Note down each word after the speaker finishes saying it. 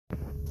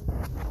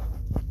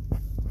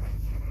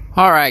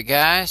Alright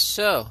guys,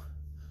 so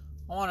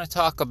I want to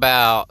talk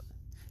about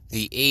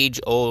the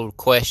age-old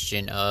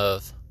question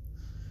of,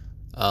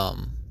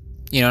 and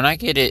I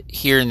get it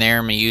here and there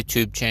on my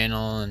YouTube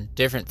channel and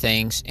different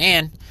things,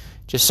 and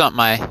just something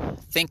I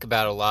think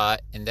about a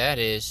lot, and that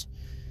is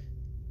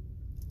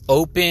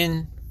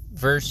open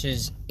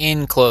versus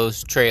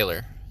enclosed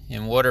trailer,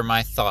 and what are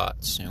my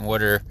thoughts, and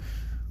what are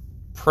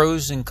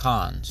pros and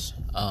cons.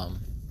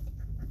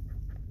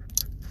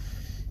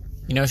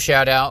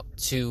 Shout out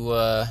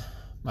to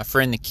my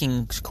friend, the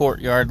King's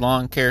Courtyard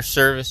Lawn Care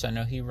Service. I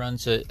know he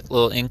runs a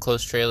little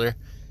enclosed trailer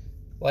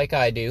like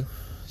I do.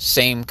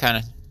 Same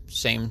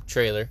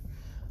trailer.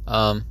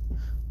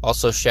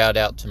 Also, shout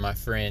out to my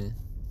friend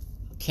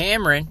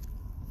Cameron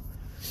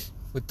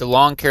with the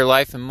Lawn Care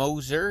Life in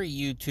Missouri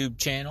YouTube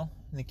channel.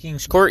 And the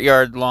King's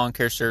Courtyard Lawn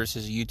Care Service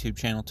is a YouTube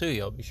channel too.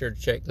 Y'all be sure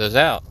to check those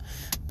out.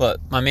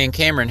 But my man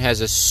Cameron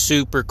has a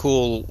super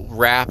cool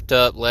wrapped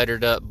up,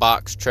 lettered up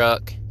box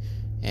truck.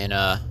 And,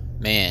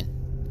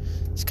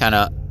 it's kind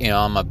of,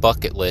 on my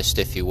bucket list,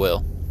 if you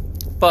will.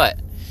 But,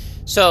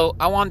 so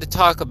I wanted to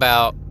talk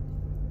about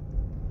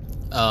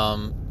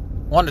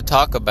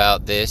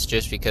this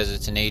just because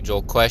it's an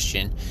age-old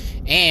question,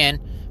 and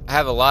I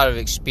have a lot of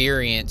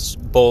experience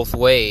both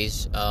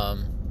ways.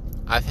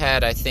 I've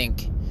had, I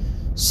think,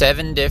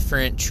 7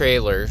 different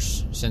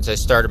trailers since I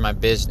started my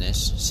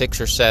business, 6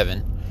 or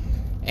 7,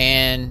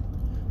 and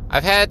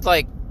I've had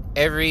like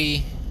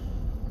every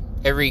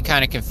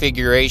kind of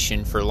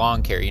configuration for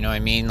lawn care. You know what I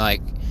mean?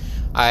 Like,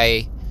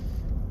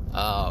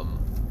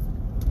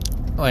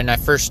 when I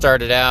first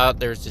started out,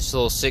 there was this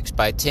little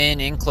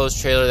 6x10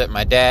 enclosed trailer that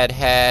my dad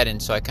had,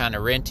 and so I kind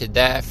of rented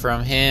that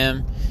from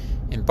him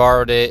and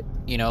borrowed it,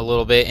 a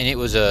little bit, and it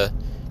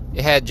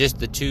had just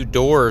the 2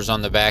 doors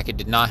on the back. It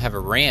did not have a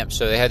ramp,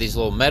 so they had these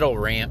little metal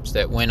ramps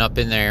that went up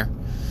in there.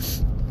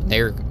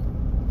 They were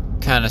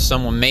kind of,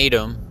 someone made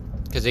them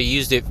because they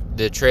used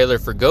the trailer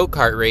for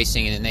go-kart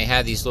racing, and they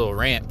had these little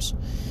ramps,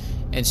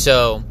 and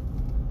so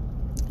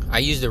I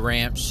used the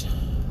ramps,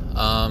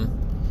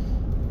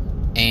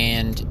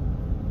 and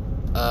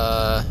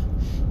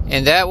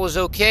that was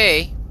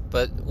okay.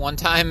 But one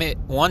time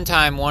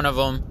one of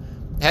them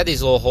had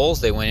these little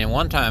holes they went in.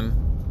 One time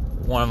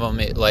one of them,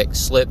 it like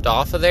slipped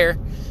off of there,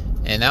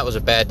 and that was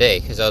a bad day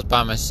because I was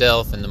by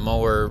myself, and the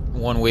mower,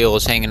 one wheel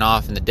was hanging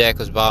off, and the deck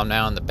was bottomed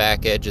out on the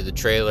back edge of the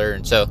trailer.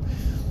 And so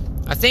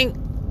I think,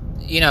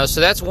 so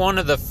that's one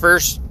of the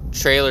first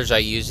trailers I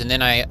used. And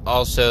then I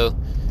also,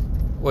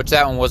 which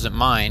that one wasn't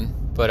mine,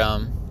 but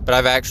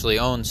I've actually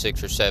owned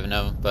 6 or 7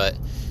 of them. But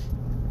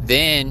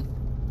then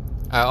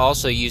I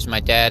also used,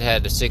 my dad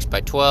had a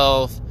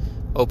 6x12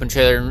 open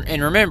trailer.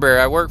 And remember,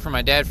 I worked for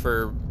my dad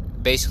for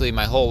basically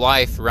my whole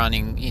life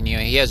running,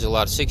 he has a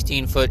lot of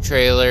 16-foot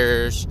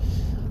trailers.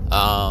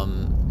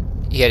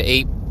 He had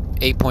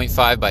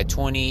 8.5 by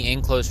 20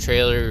 enclosed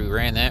trailer. We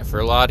ran that for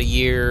a lot of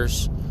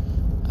years.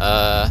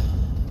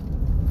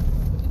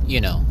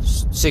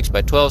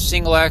 6x12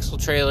 single axle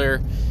trailer.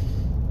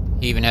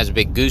 He even has a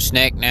big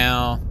gooseneck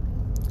now.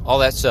 All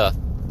that stuff.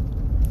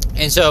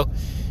 And so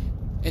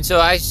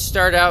I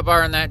started out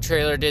borrowing that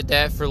trailer, did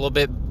that for a little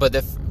bit.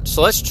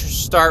 So let's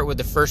start with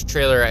the first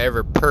trailer I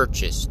ever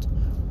purchased,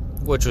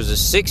 which was a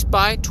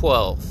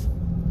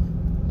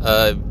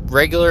 6x12,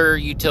 regular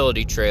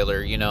utility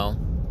trailer,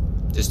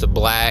 just a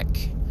black,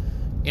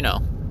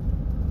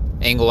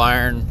 angle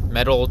iron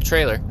metal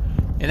trailer.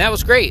 And that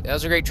was great. That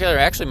was a great trailer.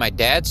 Actually, my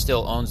dad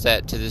still owns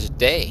that to this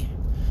day.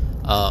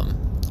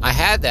 I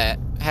had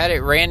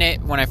ran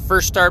it when I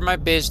first started my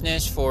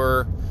business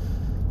for,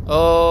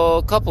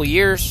 a couple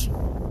years.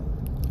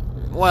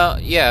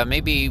 Well, yeah,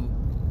 maybe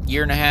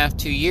year and a half,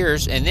 2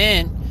 years. And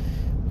then,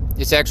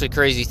 it's actually a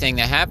crazy thing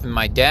that happened.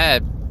 My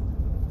dad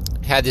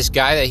had this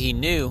guy that he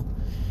knew,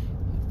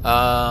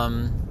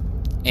 and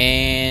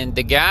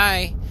the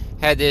guy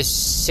had this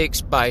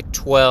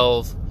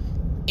 6x12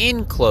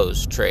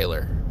 enclosed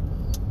trailer.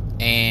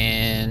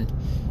 And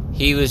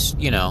he was,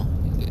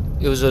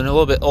 it was a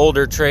little bit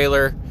older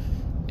trailer,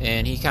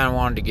 and he kind of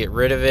wanted to get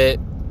rid of it.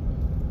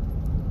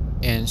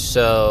 And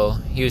so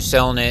he was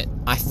selling it,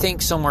 I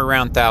think, somewhere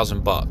around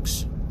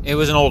 $1,000. It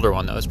was an older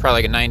one, though. It was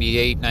probably like a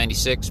 98,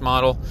 96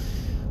 model,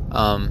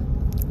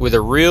 with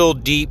a real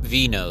deep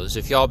V-nose.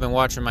 If y'all been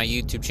watching my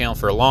YouTube channel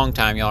for a long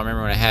time, y'all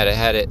remember when I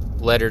had it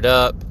lettered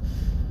up.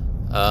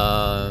 It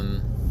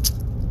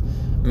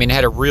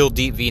had a real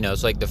deep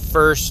V-nose. Like the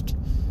first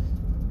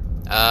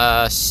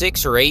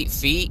 6 or 8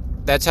 feet,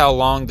 that's how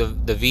long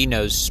the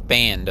V-nose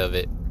spanned of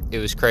it. It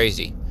was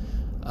crazy.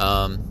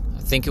 I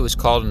think it was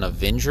called an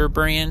Avenger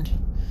brand.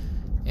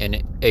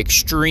 An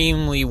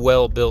extremely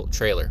well-built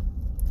trailer.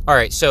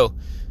 Alright, so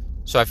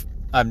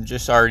I'm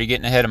just already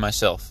getting ahead of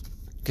myself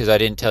because I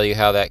didn't tell you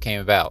how that came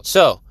about.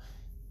 So,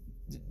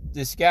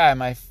 this guy,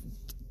 my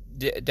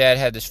dad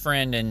had this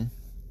friend, and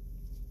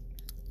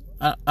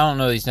I don't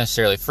know if he's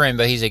necessarily a friend,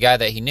 but he's a guy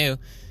that he knew,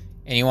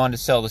 and he wanted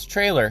to sell this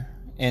trailer.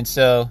 And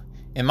so,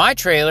 in my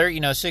trailer,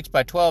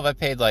 6x12, I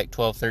paid like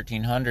 $1,200,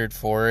 $1,300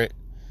 for it.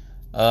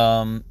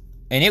 And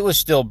it was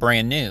still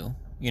brand new.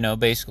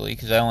 basically,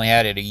 because I only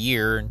had it a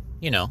year and,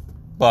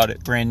 bought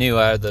it brand new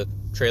out of the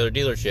trailer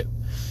dealership.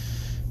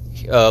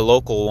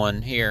 Local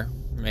one here,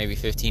 maybe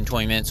 15,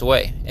 20 minutes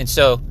away. And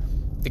so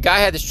the guy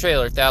had this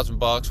trailer,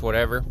 $1,000,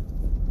 whatever.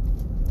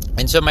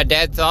 And so my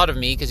dad thought of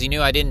me because he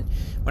knew when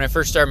I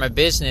first started my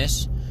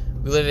business,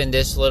 we live in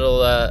this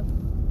little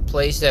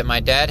place that my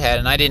dad had,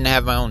 and I didn't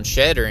have my own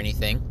shed or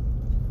anything.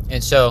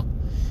 And so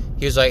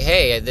he was like,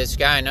 hey, this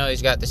guy, I know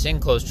he's got this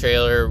enclosed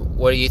trailer.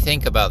 What do you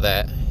think about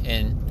that?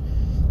 And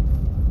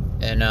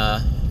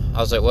I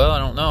was like, well, I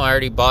don't know. I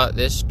already bought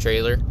this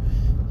trailer.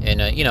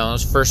 And, I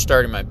was first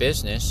starting my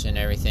business and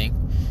everything.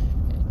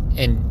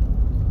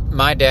 And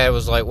my dad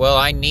was like, well,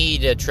 I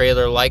need a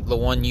trailer like the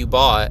one you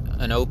bought,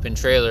 an open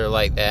trailer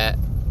like that.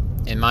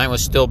 And mine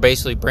was still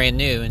basically brand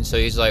new. And so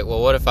he's like,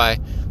 well, what if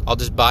I'll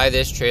just buy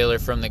this trailer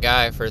from the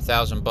guy for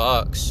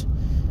 $1,000,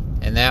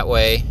 and that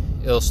way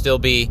it'll still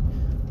be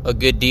a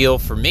good deal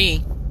for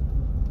me.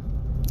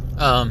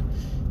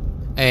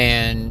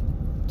 And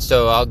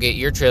so I'll get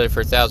your trailer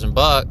for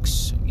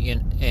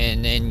 $1,000,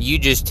 and then you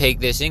just take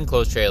this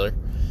enclosed trailer,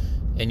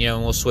 and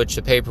we'll switch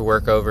the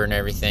paperwork over and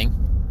everything.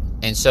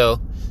 And so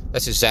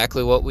that's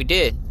exactly what we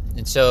did.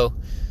 And so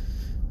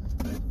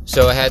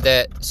I had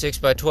that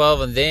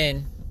 6x12, and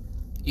then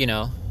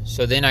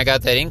so then I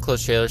got that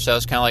enclosed trailer. So that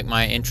was kind of like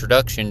my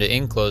introduction to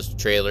enclosed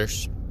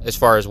trailers as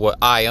far as what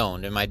I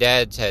owned. And my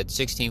dad's had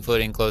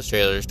 16-foot enclosed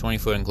trailers,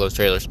 20-foot enclosed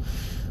trailers.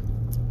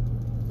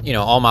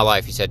 All my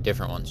life he's had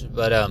different ones.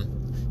 But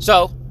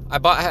so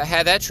I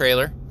had that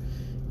trailer,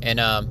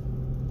 and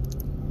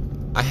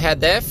I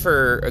had that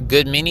for a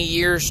good many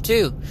years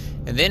too.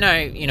 And then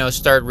I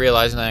started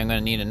realizing that I'm going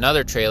to need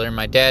another trailer.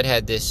 My dad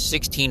had this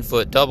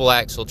 16-foot double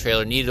axle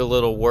trailer, needed a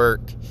little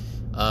work,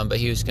 but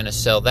he was going to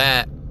sell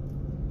that.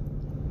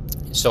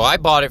 So I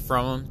bought it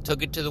from him,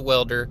 took it to the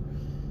welder,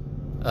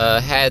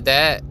 had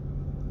that,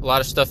 a lot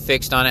of stuff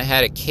fixed on it,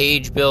 had a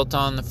cage built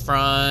on the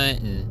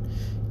front, and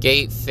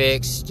gate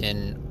fixed,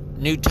 and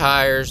new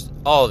tires,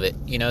 all of it.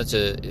 It's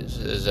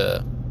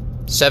a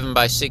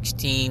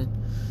 7x16,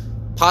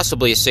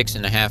 possibly a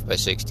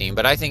 6.5x16,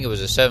 but I think it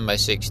was a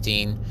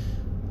 7x16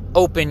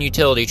 open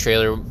utility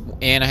trailer,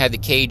 and I had the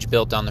cage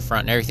built on the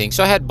front and everything.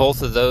 So I had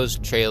both of those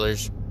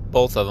trailers,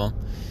 both of them,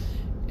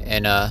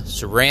 and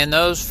so ran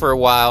those for a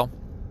while.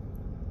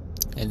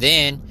 And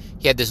then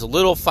he had this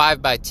little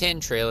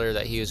 5x10 trailer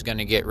that he was going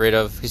to get rid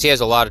of, because he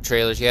has a lot of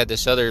trailers. He had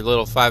this other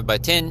little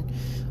 5x10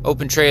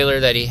 open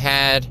trailer that he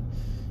had,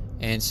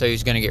 and so he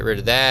was going to get rid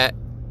of that.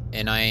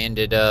 And I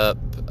ended up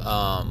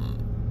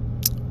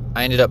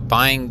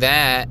buying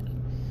that,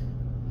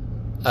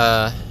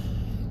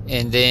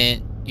 and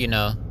then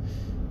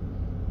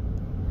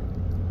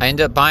I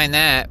ended up buying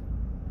that.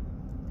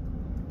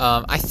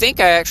 I think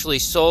I actually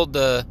sold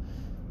that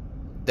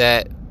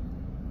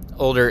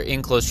older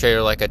enclosed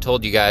trailer, like I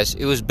told you guys.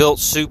 It was built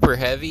super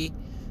heavy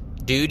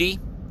duty,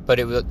 but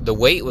the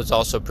weight was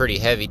also pretty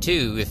heavy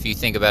too. If you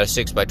think about a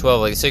 6x12,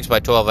 like the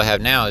 6x12 I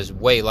have now is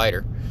way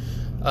lighter.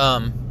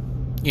 The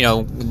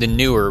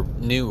newer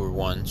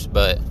ones,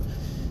 but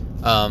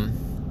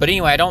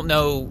anyway, I don't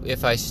know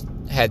if I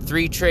had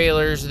 3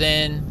 trailers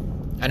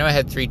then. I know I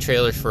had 3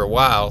 trailers for a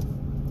while,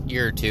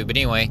 year or two, but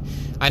anyway,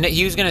 I know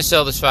he was going to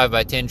sell this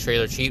 5x10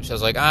 trailer cheap, so I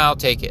was like, I'll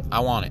take it.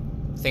 I want it.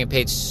 I think I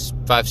paid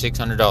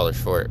 $500-$600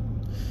 for it,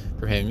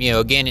 for him.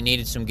 Again, it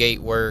needed some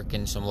gate work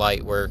and some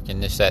light work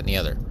and this, that, and the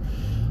other.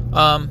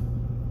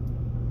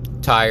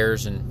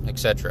 Tires and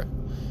etc.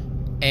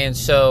 And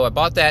so I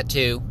bought that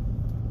too.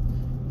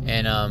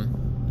 And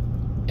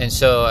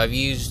so I've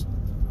used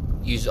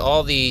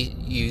all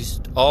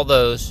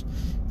those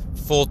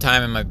full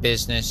time in my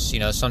business.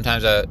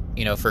 Sometimes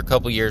for a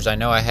couple years, I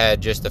know I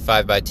had just the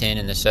 5x10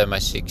 and the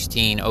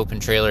 7x16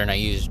 open trailer, and I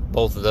used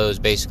both of those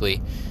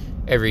basically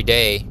every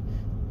day.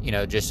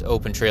 Just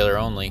open trailer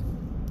only.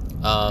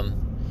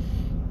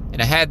 And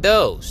I had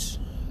those,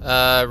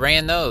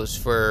 ran those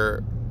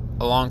for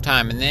a long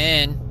time. And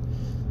then,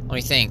 let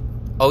me think.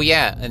 Oh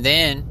yeah, and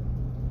then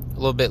a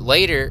little bit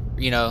later,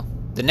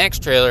 the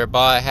next trailer I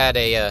bought,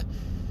 I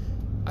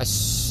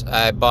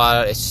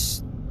bought a,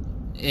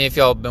 if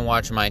y'all have been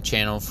watching my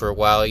channel for a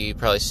while, you've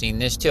probably seen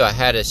this too. I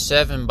had a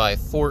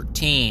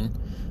 7x14.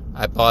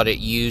 I bought it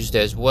used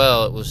as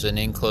well. It was an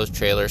enclosed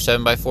trailer,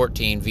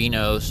 7x14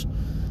 V-nose,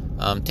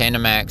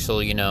 tandem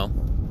axle,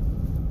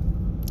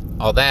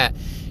 all that.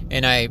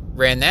 And I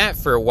ran that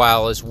for a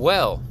while as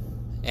well.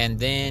 And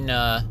then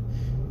I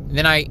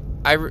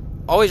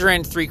always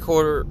ran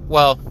 3/4.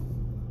 Well,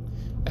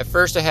 at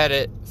first I had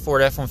a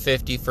Ford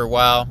F-150 for a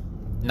while,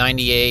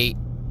 98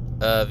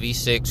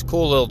 V6,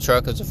 cool little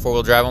truck. It was a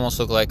 4-wheel drive, almost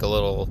looked like a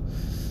little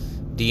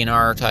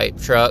DNR type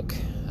truck.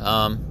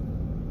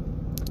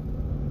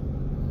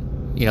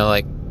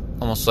 Like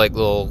almost like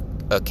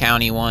a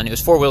county one. It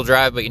was 4-wheel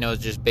drive, but it was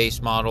just base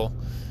model,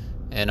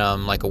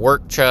 and like a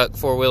work truck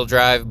 4-wheel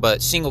drive,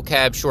 but single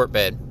cab, short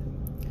bed.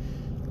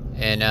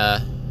 And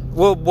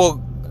we'll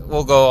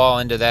go all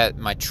into that,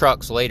 my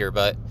trucks, later.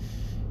 But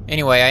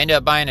anyway, I ended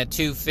up buying a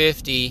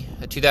 250,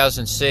 a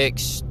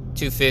 2006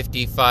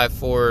 250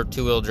 5.4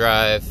 2-wheel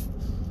drive,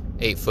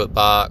 8-foot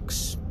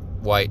box,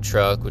 white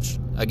truck, which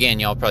again,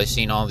 y'all probably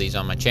seen all these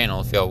on my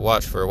channel if y'all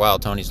watched for a while,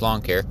 Tony's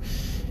Lawn Care.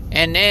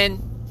 And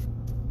then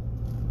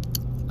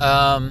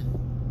so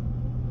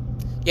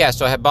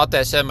I had bought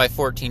that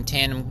 7x14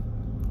 tandem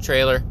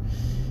trailer.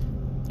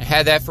 I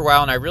had that for a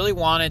while, and I really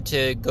wanted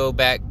to go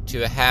back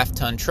to a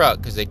half-ton truck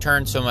because they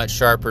turn so much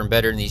sharper and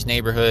better in these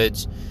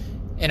neighborhoods.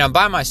 And I'm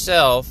by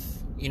myself,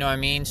 you know what I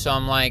mean? So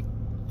I'm like,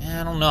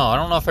 I don't know. I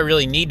don't know if I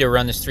really need to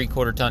run this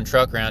 3/4 ton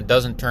truck around. It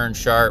doesn't turn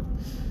sharp.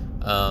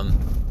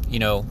 You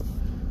know,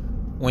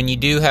 when you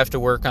do have to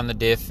work on the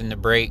diff and the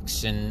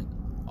brakes and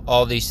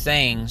all these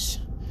things,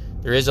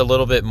 there is a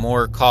little bit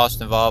more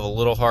cost involved, a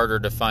little harder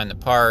to find the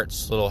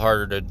parts, a little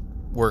harder to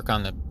work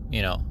on the,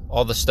 you know,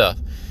 all the stuff.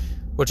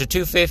 Which a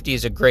 250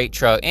 is a great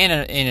truck, and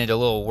a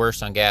little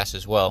worse on gas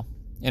as well,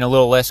 and a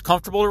little less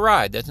comfortable to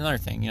ride. That's another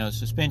thing. You know, the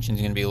suspension's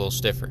going to be a little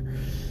stiffer.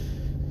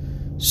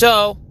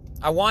 So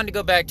I wanted to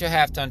go back to a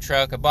half-ton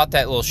truck. I bought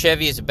that little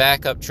Chevy as a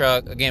backup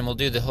truck. Again, we'll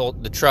do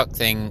the truck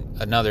thing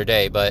another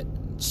day. But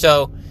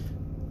so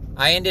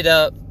I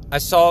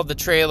saw the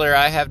trailer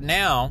I have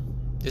now.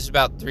 This is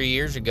about 3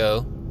 years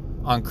ago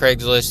on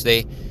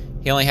Craigslist.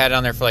 He only had it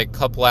on there for like a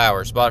couple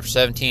hours. Bought it for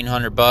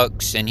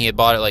 $1,700, and he had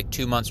bought it like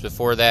 2 months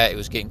before that. It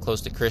was getting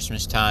close to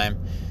Christmas time,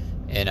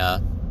 and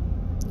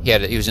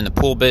he was in the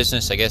pool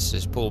business. I guess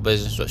his pool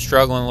business was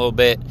struggling a little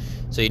bit,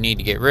 so he needed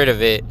to get rid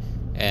of it.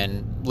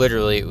 And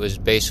literally, it was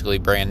basically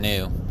brand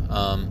new,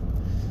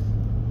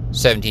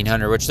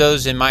 $1,700, which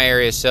those in my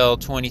area sell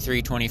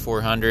 $2,300,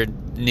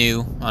 $2,400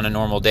 new on a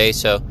normal day.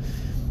 So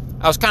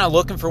I was kind of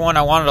looking for one.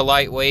 I wanted a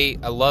lightweight.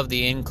 I love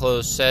the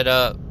enclosed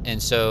setup,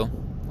 and so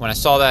when I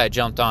saw that, I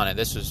jumped on it.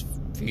 This was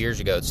a few years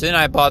ago. So then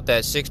I bought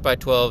that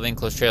 6x12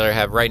 enclosed trailer I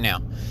have right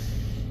now.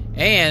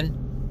 And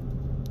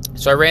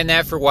so I ran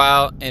that for a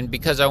while, and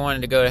because I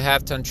wanted to go to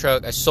half-ton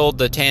truck, I sold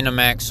the tandem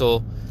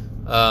axle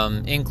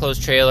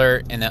enclosed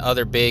trailer and the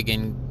other big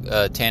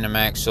tandem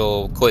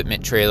axle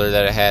equipment trailer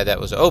that I had that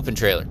was an open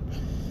trailer.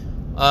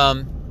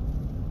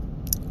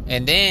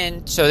 And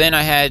then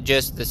I had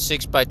just the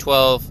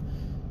 6x12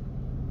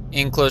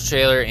 enclosed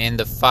trailer and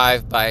the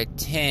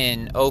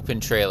 5x10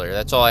 open trailer.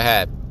 That's all I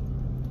had.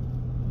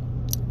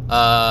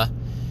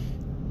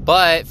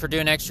 But for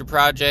doing extra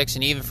projects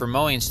and even for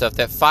mowing stuff,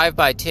 that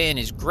 5x10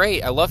 is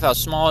great. I love how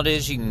small it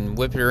is. You can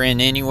whip it in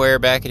anywhere,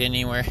 back it in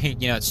anywhere.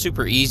 You know, it's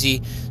super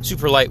easy,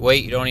 super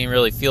lightweight. You don't even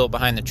really feel it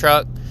behind the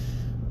truck.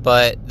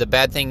 But the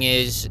bad thing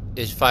is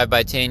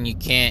 5x10, you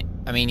can't,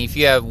 I mean, if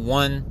you have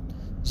one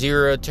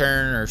zero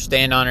turn or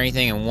stand on or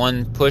anything and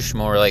one push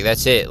mower, like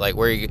that's it. Like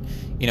where you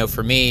know,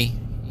 for me,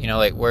 you know,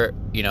 like where,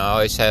 you know, I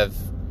always have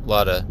a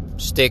lot of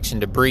sticks and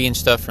debris and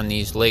stuff from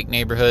these lake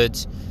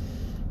neighborhoods,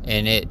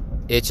 and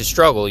it's a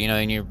struggle, you know,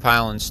 and you're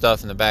piling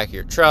stuff in the back of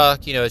your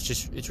truck, you know,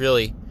 it's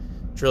really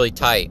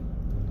tight,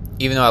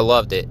 even though I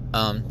loved it.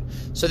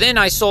 So then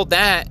I sold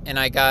that, and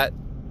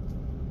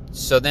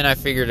then I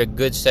figured a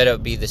good setup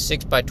would be the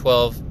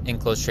 6x12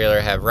 enclosed trailer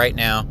I have right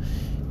now,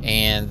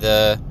 and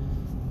so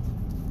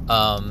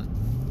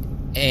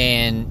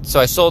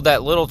I sold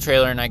that little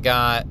trailer, and I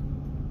got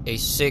a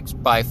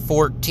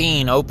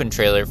 6x14 open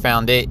trailer,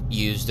 found it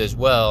used as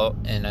well,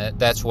 and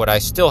that's what I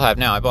still have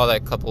now. I bought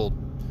that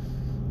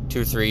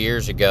 2 or 3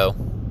 years ago,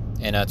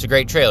 and it's a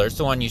great trailer. It's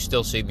the one you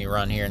still see me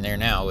run here and there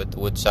now with the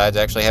wood sides.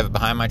 I actually have it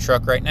behind my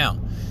truck right now,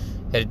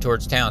 headed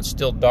towards town. It's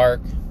still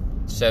dark,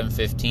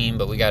 7:15,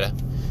 but we gotta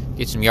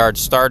get some yards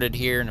started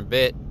here in a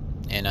bit,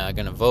 and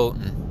gonna vote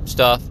and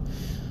stuff.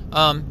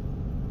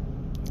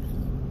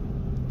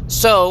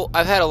 So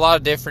I've had a lot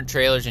of different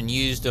trailers and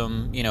used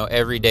them, you know,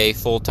 every day,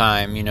 full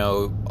time, you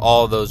know,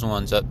 all those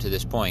ones up to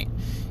this point.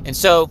 And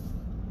so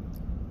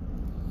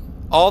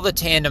all the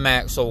tandem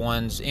axle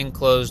ones,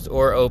 enclosed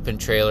or open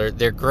trailer,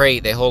 they're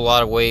great. They hold a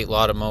lot of weight, a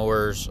lot of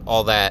mowers,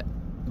 all that.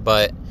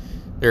 But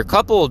there are a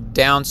couple of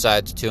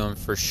downsides to them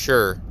for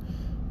sure.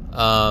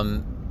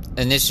 And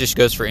this just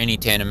goes for any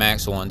tandem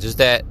axle ones, is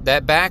that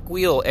back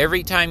wheel,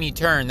 every time you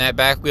turn, that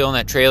back wheel on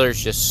that trailer is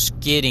just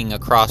skidding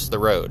across the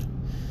road.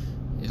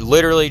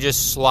 Literally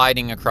just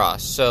sliding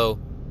across. So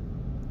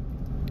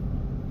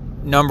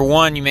number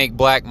one, you make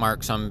black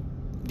marks on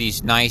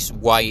these nice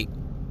white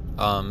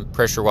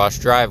pressure wash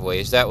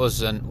driveways. That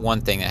was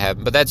one thing that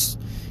happened, but that's,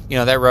 you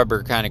know, that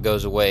rubber kind of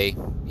goes away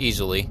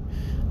easily.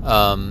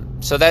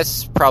 So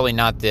that's probably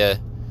not the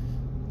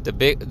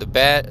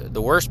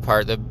worst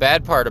part. The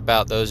bad part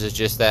about those is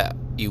just that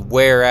you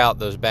wear out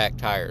those back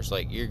tires.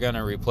 Like, you're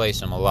gonna replace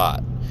them a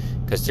lot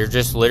because they're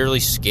just literally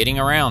skidding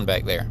around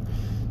back there.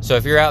 So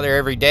if you're out there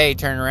every day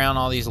turning around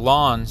all these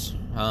lawns,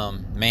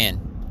 man,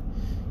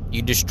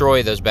 you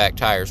destroy those back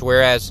tires.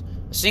 Whereas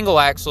a single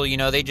axle, you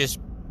know, they just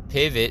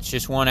pivot. It's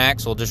just one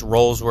axle, just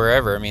rolls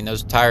wherever. I mean,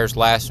 those tires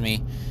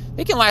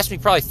they can last me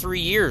probably 3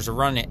 years of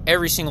running it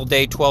every single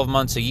day, 12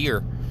 months a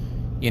year,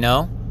 you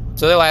know?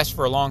 So they last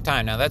for a long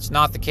time. Now, that's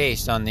not the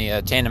case on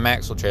the tandem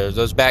axle trailers.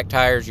 Those back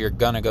tires, you're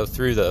going to go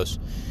through those.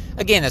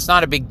 Again, that's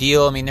not a big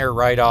deal. I mean, they're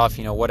right off,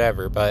 you know,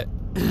 whatever. But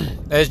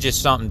that's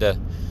just something to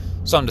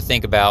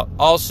think about.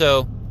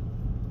 Also,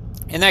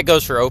 and that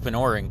goes for open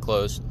or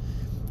enclosed,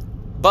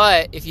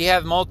 But if you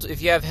have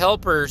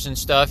helpers and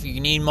stuff,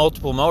 you need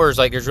multiple mowers.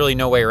 Like, there's really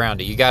no way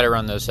around it. You got to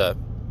run those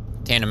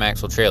tandem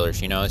axle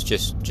trailers. It's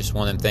just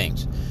one of them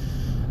things.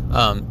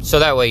 So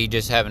that way you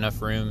just have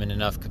enough room and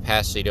enough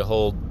capacity to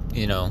hold,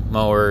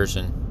 mowers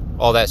and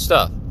all that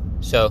stuff.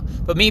 So,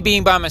 but me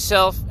being by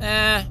myself,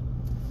 not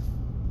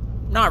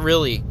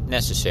really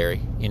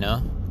necessary,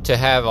 to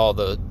have all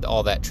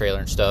that trailer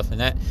and stuff. And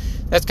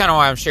that's kind of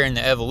why I'm sharing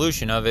the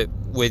evolution of it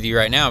with you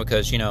right now,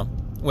 because,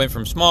 went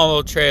from small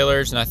little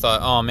trailers, and I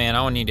thought, oh man,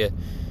 I need to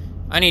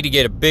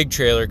get a big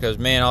trailer, because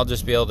man, I'll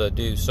just be able to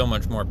do so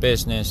much more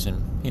business,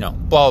 and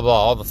blah blah,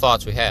 all the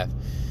thoughts we have.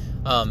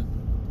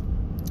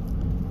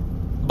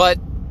 But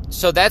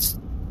so that's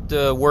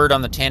the word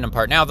on the tandem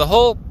part. Now, the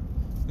whole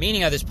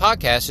meaning of this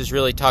podcast is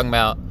really talking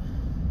about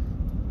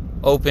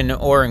open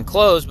or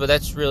enclosed, but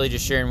that's really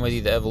just sharing with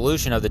you the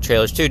evolution of the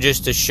trailers too,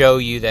 just to show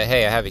you that,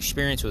 hey, I have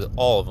experience with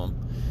all of them.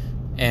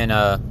 And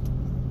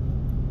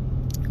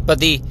but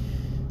the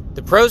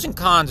pros and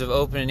cons of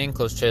open and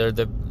enclosed trailer,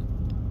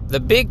 the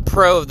big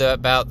pro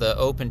about the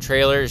open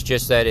trailer is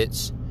just that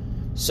it's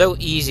so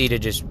easy to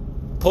just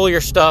pull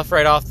your stuff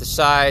right off the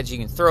sides. You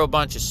can throw a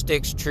bunch of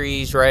sticks,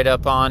 trees right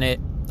up on it,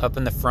 up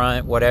in the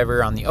front,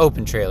 whatever, on the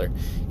open trailer.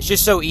 It's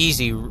just so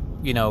easy,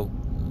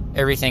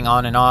 everything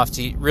on and off. It's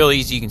real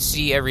easy. You can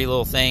see every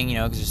little thing,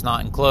 because it's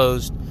not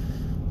enclosed,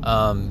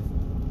 and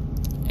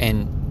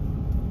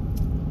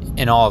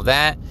all of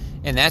that,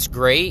 and that's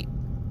great.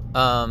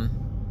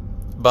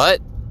 But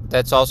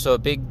that's also a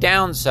big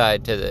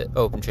downside to the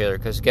open trailer,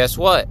 because guess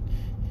what?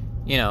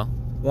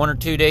 1 or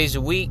 2 days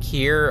a week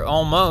here,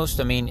 almost,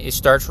 it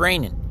starts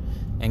raining.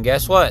 And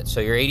guess what? So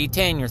your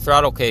 80-10, your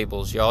throttle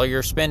cables, all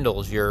your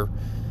spindles, your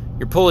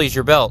pulleys,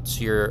 your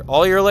belts,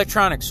 all your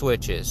electronic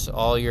switches,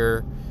 all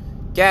your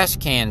gas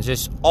cans,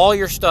 just all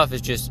your stuff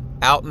is just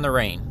out in the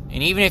rain.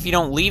 And even if you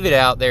don't leave it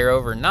out there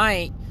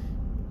overnight,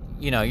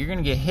 you're going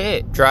to get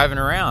hit driving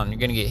around. You're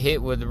going to get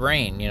hit with the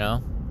rain,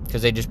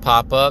 because they just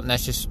pop up, and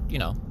that's just,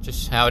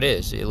 just how it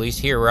is. At least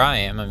here where I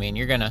am.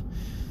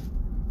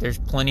 There's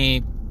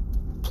plenty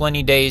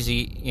days,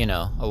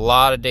 a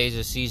lot of days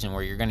of season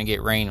where you're going to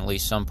get rain at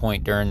least some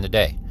point during the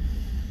day.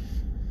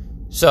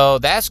 So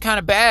that's kind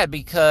of bad,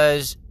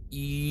 because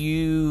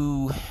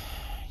you'll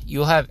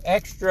have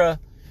extra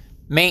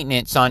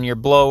maintenance on your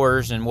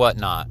blowers and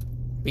whatnot,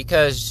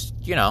 because,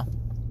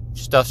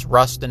 stuff's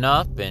rusting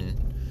up, and,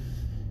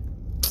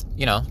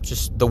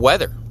 just the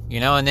weather,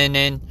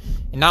 and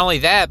not only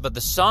that, but the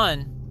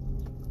sun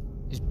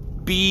is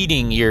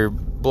beating your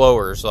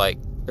blowers. Like,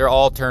 they're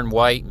all turned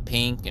white and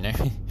pink and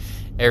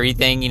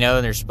everything,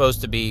 and they're supposed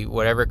to be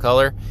whatever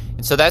color.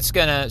 And so that's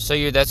gonna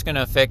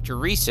affect your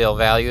resale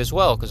value as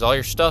well, because all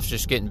your stuff's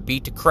just getting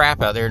beat to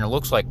crap out there, and it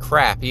looks like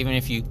crap. Even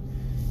if you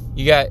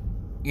got,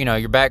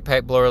 your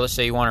backpack blower, let's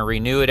say you want to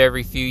renew it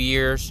every few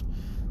years.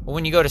 Well,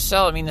 when you go to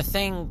sell it, the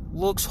thing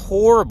looks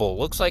horrible.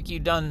 Looks like you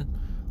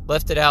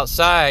left it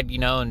outside,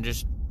 and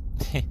just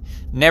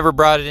never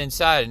brought it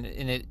inside.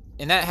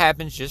 And that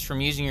happens just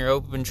from using your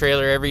open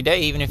trailer every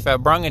day, even if I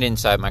brung it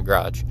inside my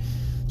garage.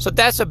 So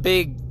that's a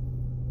big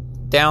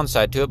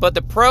downside to it. But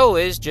the pro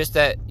is just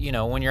that,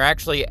 when you're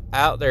actually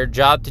out there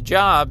job to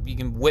job, you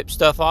can whip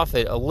stuff off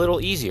it a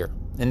little easier.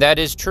 And that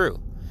is true.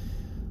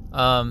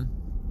 A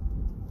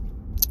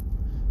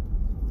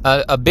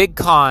big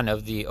con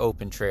of the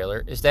open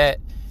trailer is that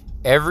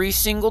every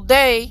single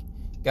day,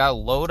 you gotta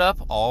load up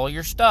all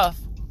your stuff.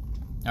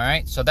 All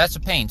right, so that's a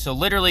pain. So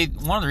literally,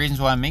 one of the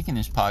reasons why I'm making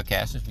this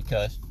podcast is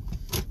because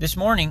this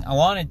morning I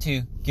wanted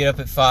to get up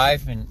at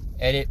 5 and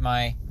edit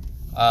a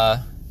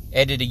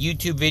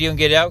YouTube video and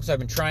get it out, because I've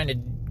been trying to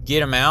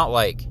get them out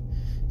like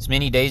as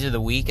many days of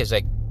the week as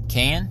I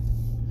can.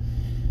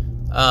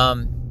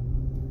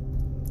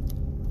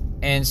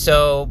 And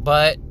so,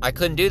 but I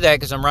couldn't do that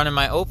because I'm running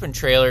my open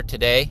trailer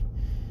today,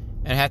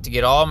 and I have to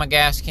get all my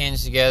gas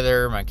cans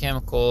together, my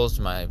chemicals,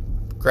 my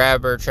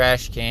grabber,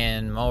 trash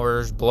can,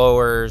 mowers,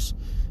 blowers,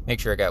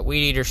 make sure I got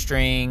weed eater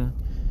string,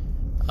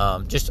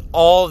 just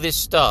all this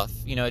stuff.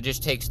 It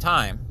just takes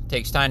time. It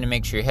takes time to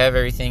make sure you have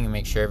everything and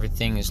make sure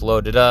everything is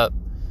loaded up,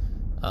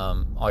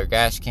 all your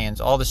gas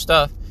cans, all this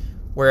stuff.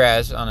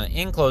 Whereas on an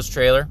enclosed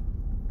trailer,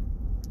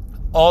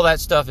 all that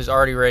stuff is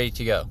already ready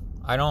to go.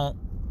 I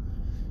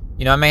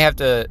may have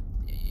to,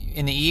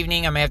 in the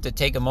evening, I may have to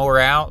take a mower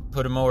out,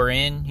 put a mower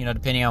in,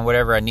 depending on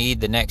whatever I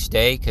need the next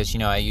day, because,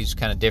 I use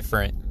kind of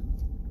different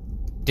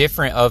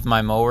of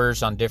my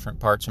mowers on different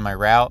parts of my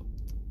route,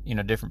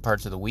 different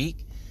parts of the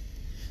week.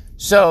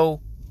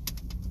 So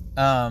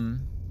I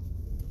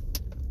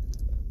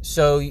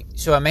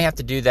may have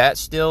to do that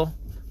still,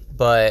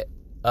 but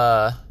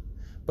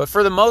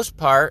for the most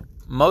part,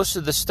 most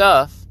of the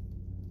stuff,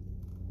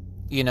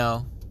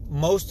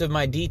 most of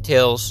my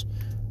details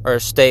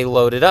stay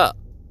loaded up,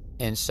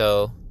 and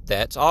so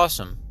that's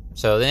awesome.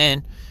 So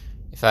then,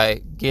 if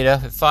I get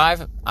up at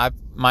 5, I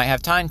might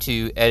have time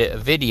to edit a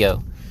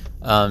video,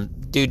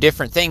 do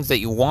different things that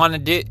you want to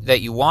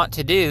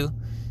do,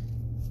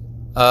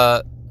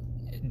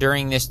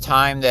 during this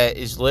time that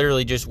is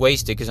literally just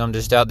wasted because I'm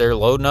just out there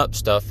loading up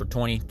stuff for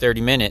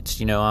 20-30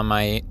 minutes, on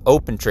my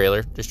open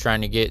trailer, just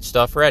trying to get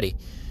stuff ready.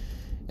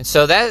 And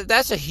so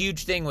that's a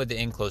huge thing with the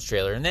enclosed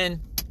trailer. And then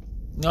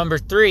number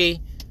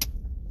 3,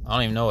 I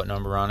don't even know what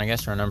number we're on. I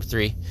guess we're on number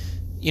 3.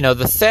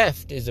 The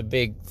theft is a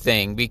big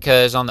thing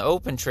because on the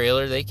open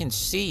trailer, they can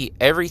see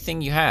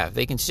everything you have.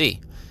 They can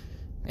see.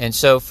 And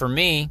so for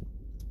me,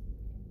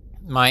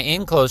 my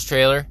enclosed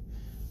trailer,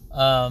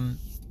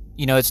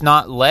 it's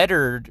not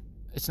lettered.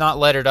 It's not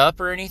lettered up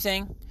or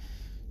anything.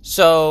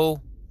 So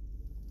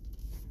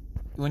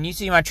when you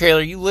see my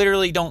trailer, you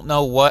literally don't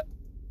know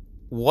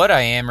what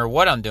I am or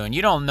what I'm doing.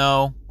 You don't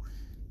know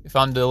if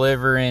I'm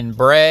delivering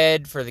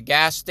bread for the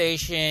gas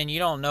station. You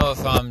don't know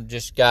if I'm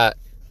just got,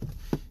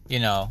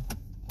 a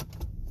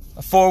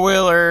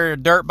four-wheeler, a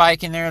dirt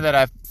bike in there that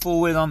I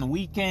fool with on the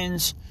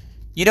weekends.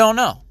 You don't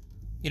know.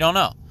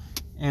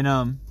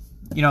 And,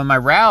 my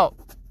route,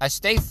 I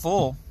stay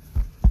full,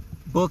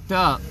 booked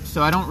up,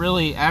 so I don't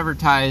really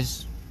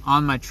advertise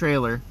on my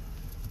trailer,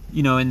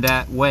 in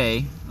that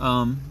way.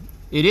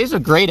 It is a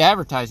great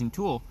advertising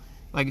tool.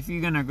 Like, if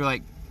you're going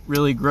to,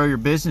 really grow your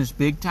business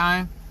big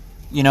time,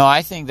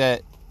 I think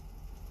that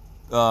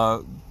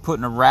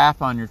putting a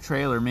wrap on your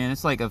trailer, man,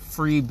 it's like a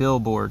free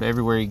billboard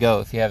everywhere you go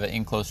if you have an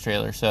enclosed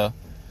trailer, so,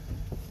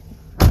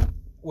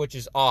 which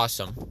is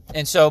awesome.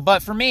 And so,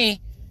 but for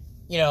me,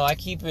 I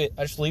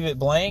just leave it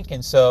blank,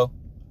 and so,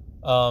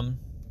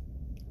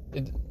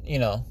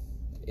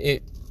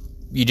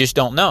 you just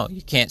don't know.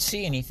 You can't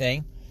see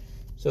anything,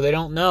 so they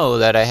don't know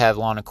that I have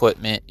lawn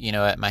equipment,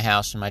 at my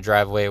house, in my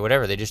driveway, or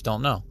whatever. They just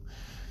don't know.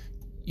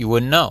 You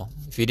wouldn't know.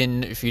 If you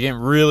didn't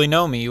really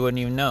know me, you wouldn't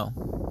even know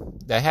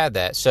that I had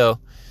that. So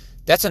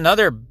that's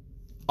another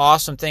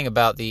awesome thing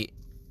about the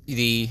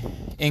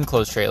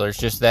enclosed trailer, is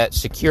just that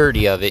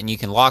security of it, and you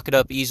can lock it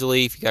up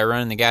easily if you got to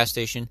run in the gas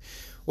station,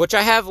 which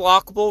I have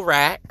lockable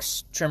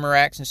racks, trimmer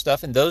racks and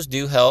stuff, and those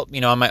do help,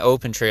 on my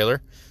open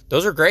trailer.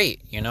 Those are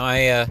great.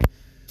 I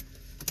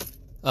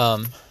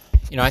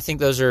think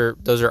those are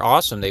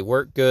awesome. They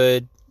work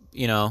good,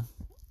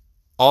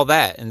 all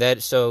that. And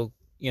that, so,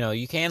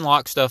 you can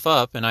lock stuff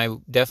up, and I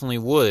definitely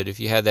would if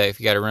you had that, if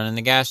you got to run in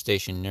the gas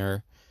station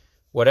or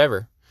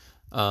whatever.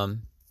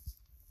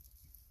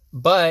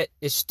 But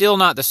it's still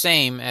not the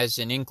same as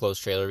an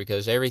enclosed trailer,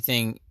 because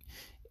everything,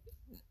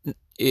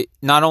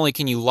 not only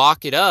can you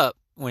lock it up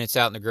when it's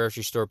out in the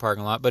grocery store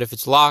parking lot, but if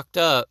it's locked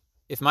up,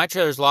 if my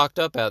trailer's locked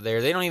up out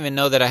there, they don't even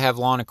know that I have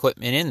lawn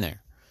equipment in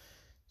there.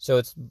 So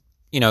it's,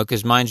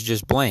 because mine's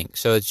just blank.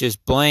 So it's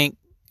just blank,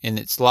 and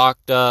it's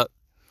locked up.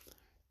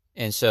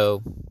 And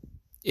so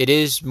it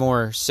is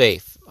more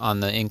safe on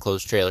the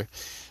enclosed trailer.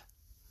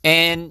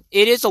 And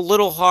it is a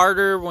little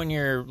harder when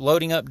you're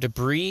loading up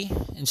debris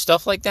and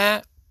stuff like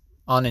that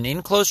on an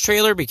enclosed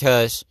trailer,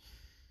 because,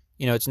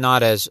 it's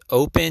not as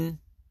open.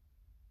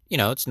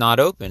 It's not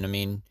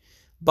open.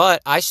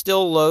 But I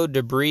still load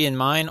debris in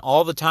mine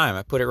all the time.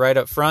 I put it right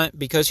up front,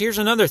 because here's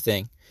another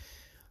thing.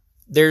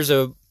 There's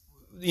the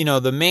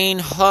main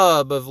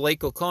hub of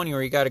Lake Oconee,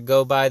 where you got to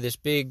go by this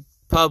big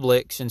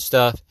Publix and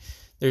stuff.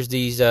 There's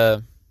these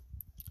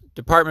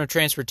Department of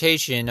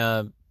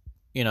Transportation,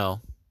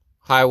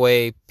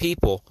 highway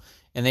people,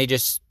 and they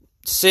just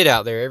sit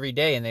out there every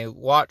day, and they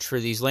watch for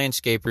these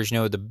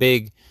landscapers, with the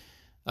big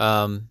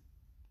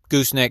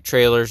gooseneck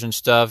trailers and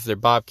stuff. Their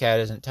bobcat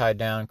isn't tied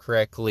down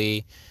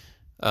correctly.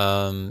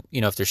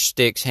 If there's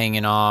sticks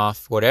hanging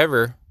off,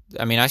 whatever.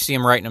 I see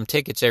them writing them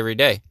tickets every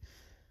day.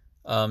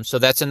 So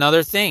that's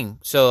another thing.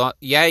 So,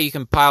 you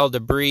can pile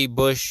debris,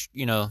 bush,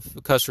 if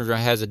a customer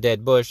has a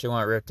dead bush, they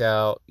want it ripped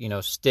out,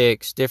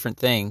 sticks, different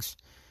things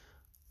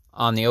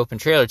on the open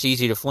trailer. It's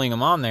easy to fling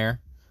them on there.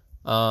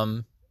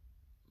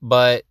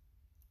 But,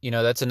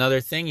 that's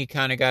another thing. You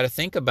kind of got to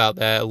think about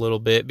that a little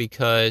bit,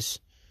 because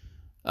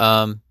you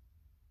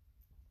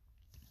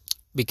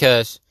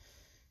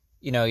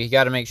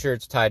got to make sure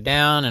it's tied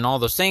down and all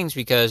those things,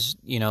 because,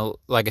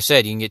 like I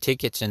said, you can get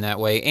tickets in that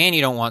way, and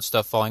you don't want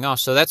stuff falling off.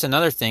 So that's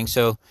another thing.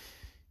 So,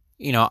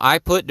 I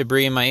put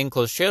debris in my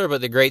enclosed trailer,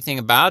 but the great thing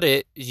about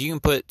it is you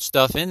can put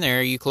stuff in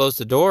there. You close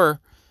the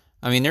door.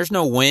 There's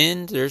no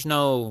wind. There's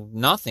no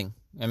nothing.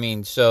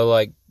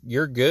 So,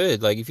 you're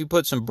good. If you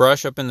put some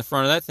brush up in the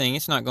front of that thing,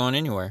 it's not going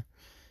anywhere.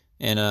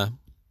 And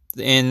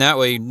that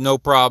way, no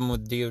problem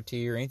with DOT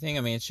or anything.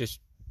 It's just,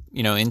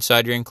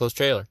 inside your enclosed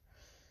trailer.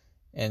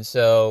 And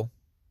so,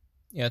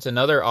 it's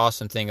another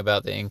awesome thing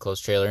about the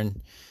enclosed trailer.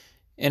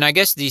 And I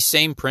guess these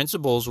same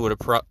principles would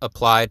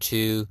apply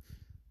to,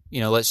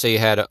 let's say you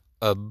had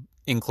a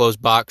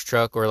enclosed box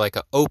truck, or like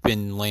an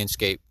open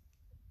landscape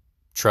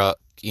truck,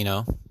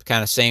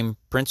 kind of same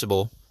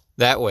principle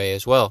that way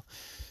as well.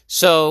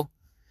 So,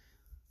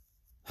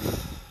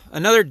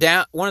 one of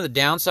the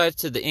downsides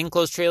to the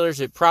enclosed trailers,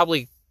 it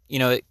probably,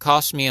 it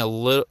costs me a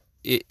little,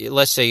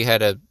 let's say you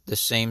had the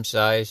same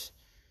size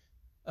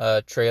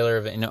trailer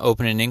of an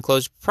open and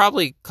enclosed,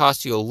 probably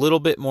cost you a little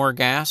bit more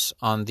gas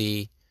on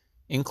the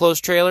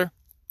enclosed trailer.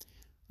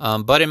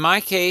 But in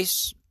my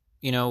case,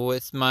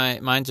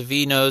 mine's a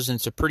V-nose, and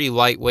it's a pretty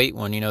lightweight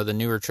one. The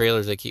newer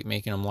trailers, they keep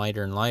making them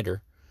lighter and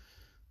lighter.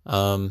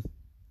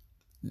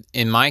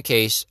 In my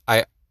case,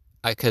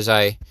 because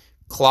I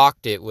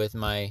clocked it with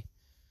my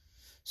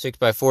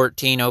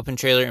 6x14 open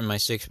trailer and my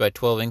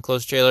 6x12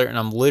 enclosed trailer, and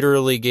I'm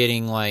literally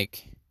getting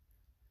like,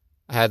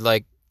 I had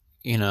like,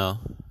 it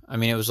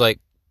was like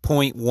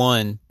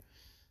 0.1,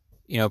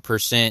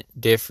 percent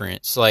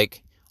difference,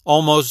 like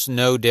almost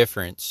no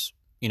difference,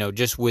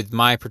 just with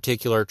my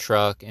particular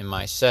truck and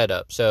my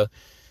setup. So,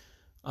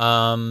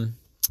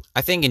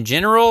 I think in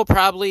general,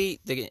 probably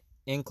the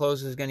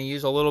enclosed is going to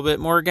use a little bit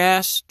more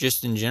gas,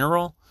 just in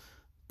general.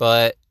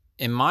 But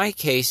in my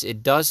case,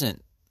 it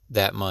doesn't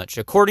that much,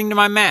 according to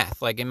my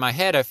math. Like in my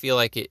head, I feel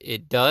like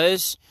it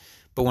does.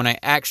 But when I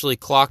actually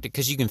clocked it,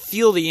 because you can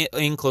feel the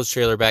enclosed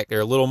trailer back there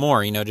a little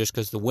more, just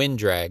because the wind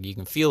drag, you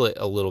can feel it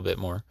a little bit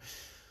more.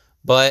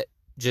 But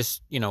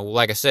just,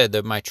 like I said,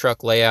 my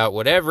truck layout,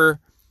 whatever,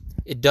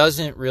 it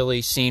doesn't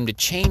really seem to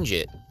change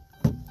it.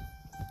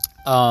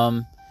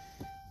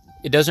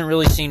 It doesn't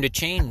really seem to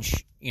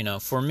change,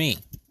 for me.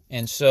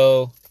 And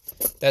so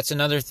that's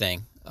another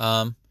thing.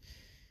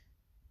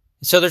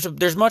 So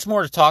there's much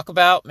more to talk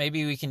about.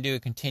 Maybe we can do a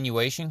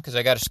continuation, because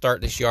I got to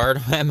start this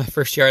yard. I'm at my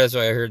first yard. That's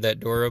why I heard that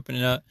door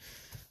opening up.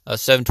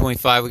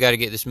 7:25. We got to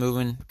get this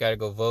moving. Got to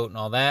go vote and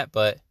all that.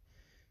 But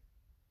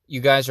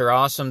you guys are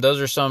awesome. Those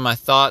are some of my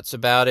thoughts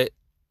about it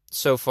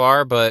so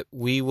far. But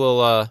we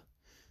will.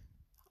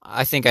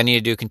 I think I need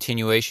to do a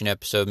continuation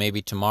episode,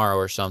 maybe tomorrow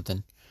or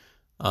something,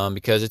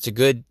 because it's a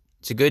good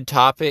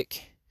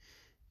topic,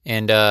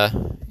 and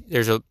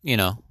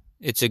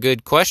it's a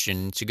good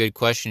question. It's a good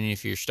question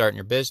if you're starting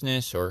your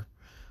business or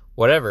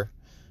whatever,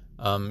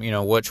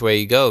 which way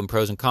you go and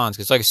pros and cons.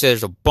 Because like I said,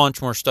 there's a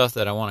bunch more stuff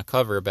that I want to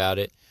cover about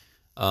it.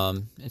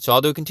 And so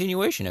I'll do a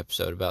continuation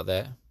episode about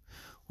that.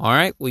 All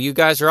right. Well, you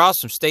guys are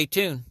awesome. Stay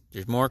tuned.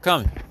 There's more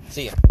coming.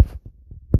 See ya.